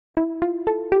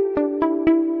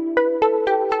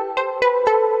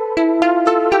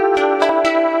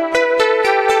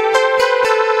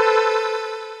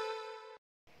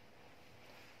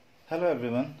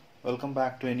welcome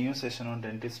back to a new session on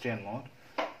dentistry and more.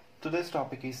 Today's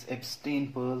topic is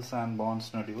EPSTEIN pearls and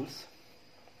Bohn's nodules.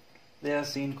 They are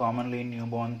seen commonly in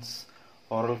newborns'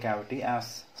 oral cavity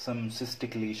as some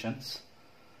cystic lesions,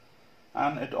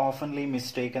 and it oftenly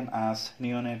mistaken as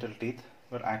neonatal teeth,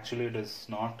 but actually it is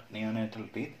not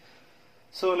neonatal teeth.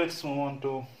 So let's move on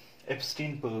to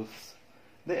EPSTEIN pearls.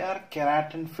 They are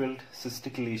keratin-filled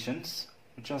cystic lesions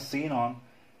which are seen on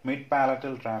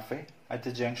mid-palatal raphe at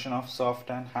the junction of soft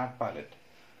and hard palate.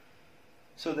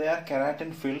 So they are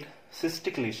keratin-filled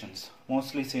cystic lesions,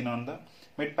 mostly seen on the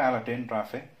mid-palatine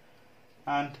raphe,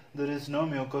 and there is no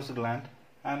mucous gland,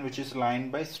 and which is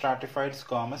lined by stratified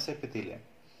squamous epithelium.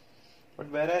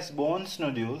 But whereas Bohn's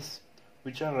nodules,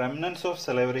 which are remnants of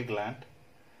salivary gland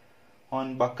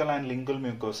on buccal and lingual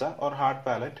mucosa or hard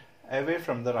palate away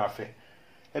from the raphe,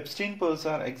 EPSTEIN pearls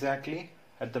are exactly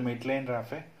at the midline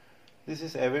raphe. This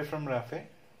is away from raphe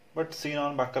but seen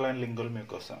on buccal and lingual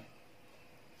mucosa,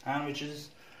 and which is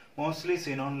mostly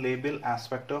seen on labial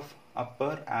aspect of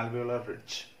upper alveolar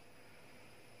ridge.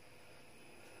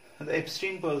 The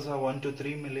EPSTEIN pearls are 1 to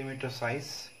 3 mm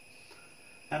size,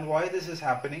 and why this is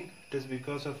happening? It is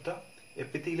because of the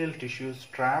epithelial tissues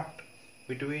trapped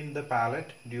between the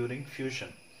palate during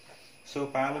fusion. So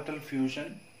palatal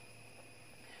fusion,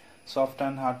 soft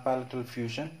and hard palatal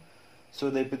fusion, so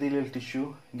the epithelial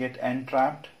tissue get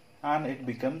entrapped and it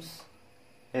becomes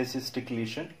a cystic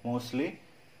lesion, mostly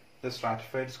the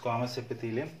stratified squamous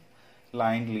epithelium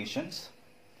lined lesions.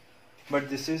 But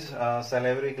this is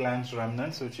salivary glands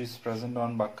remnants which is present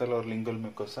on buccal or lingual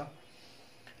mucosa,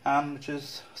 and which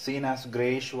is seen as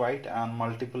greyish white and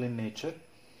multiple in nature,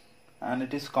 and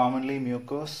it is commonly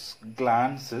mucous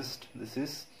gland cyst. This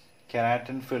is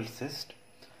keratin filled cyst,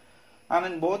 and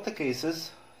in both the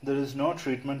cases there is no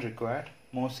treatment required.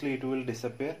 Mostly it will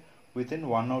disappear within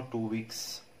 1 or 2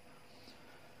 weeks.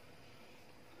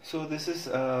 So this is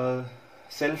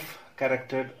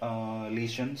self-corrected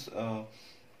lesions,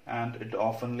 and it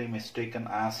oftenly mistaken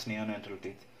as neonatal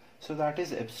teeth. So that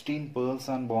is EPSTEIN pearls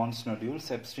and Bohn's nodules.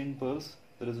 EPSTEIN pearls,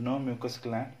 there is no mucous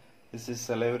gland. This is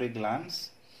salivary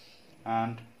glands,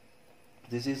 and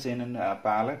this is in a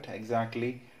palate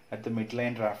exactly at the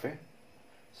midline raphe,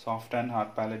 soft and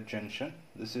hard palate junction.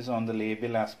 This is on the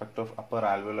labial aspect of upper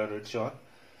alveolar ridge or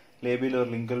labial or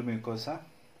lingual mucosa,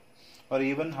 or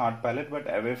even hard palate but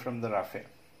away from the raphe.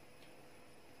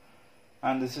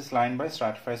 And this is lined by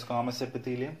stratified squamous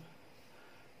epithelium.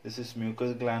 This is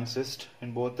mucous gland cyst.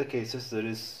 In both the cases there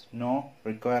is no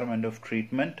requirement of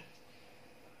treatment,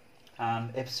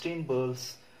 and EPSTEIN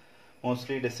pearls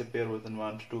mostly disappear within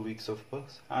 1 to 2 weeks of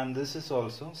birth, and this is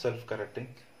also self-correcting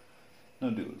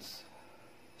nodules.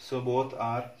 So both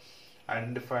are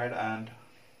identified and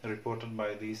reported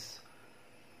by these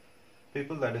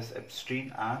people, that is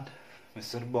EPSTEIN and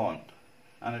Mr. Bohn,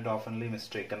 and it oftenly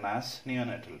mistaken as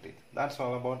neonatal teeth. That's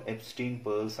all about EPSTEIN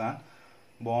pearls and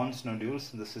Bohn's nodules,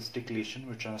 the cystic lesion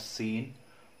which are seen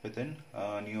within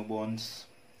newborns'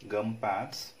 gum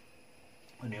pads,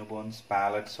 newborns'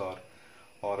 palates or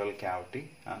oral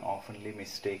cavity, and oftenly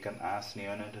mistaken as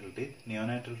neonatal teeth.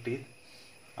 Neonatal teeth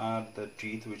are the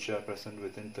teeth which are present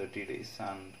within 30 days,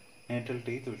 and natal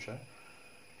teeth which are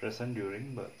present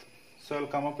during birth. So I'll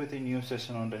come up with a new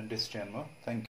session on dentistry and more. Thank you.